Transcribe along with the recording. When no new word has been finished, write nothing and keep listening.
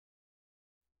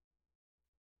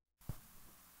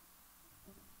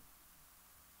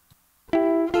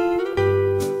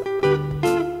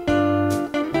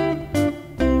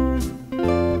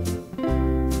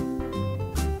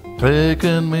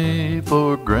Taking me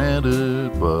for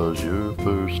granted was your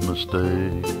first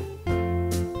mistake.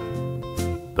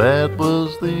 That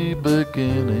was the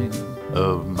beginning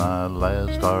of my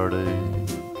last heartache.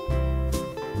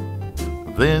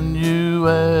 Then you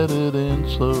added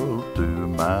insult to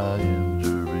my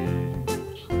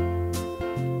injuries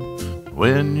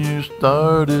when you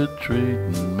started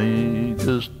treating me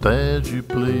just as you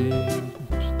please.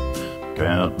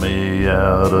 Count me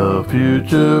out of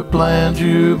future plans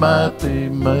you might be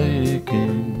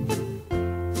making.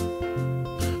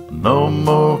 No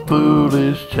more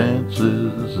foolish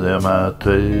chances am I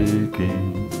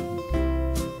taking.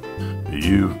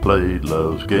 You've played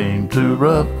love's game too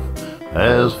rough.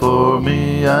 As for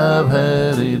me, I've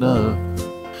had enough.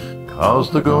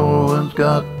 'Cause the going's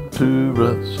got too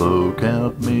rough, so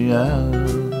count me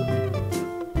out.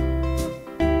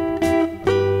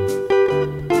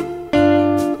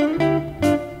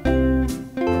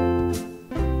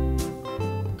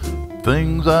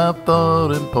 Things I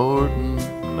thought important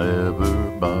never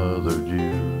bothered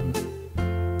you.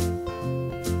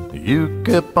 You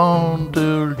kept on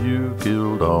till you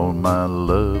killed all my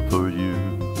love for you.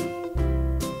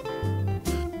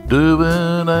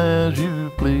 Doing as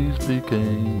you please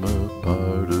became a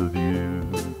part of you.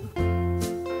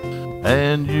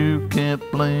 And you can't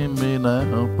blame me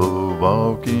now for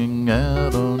walking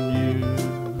out on you.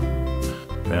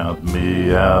 Count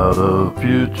me out of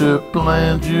future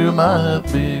plans you might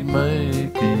be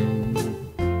making.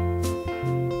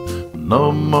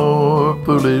 No more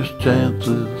foolish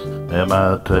chances am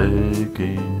I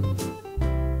taking.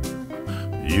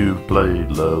 You've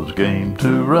played love's game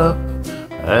too rough.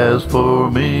 As for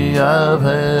me, I've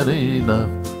had enough.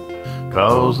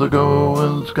 'Cause the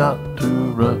going's got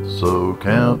too rough, so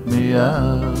count me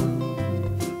out.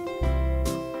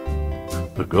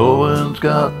 The going's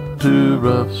got too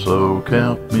rough, so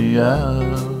count me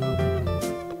out.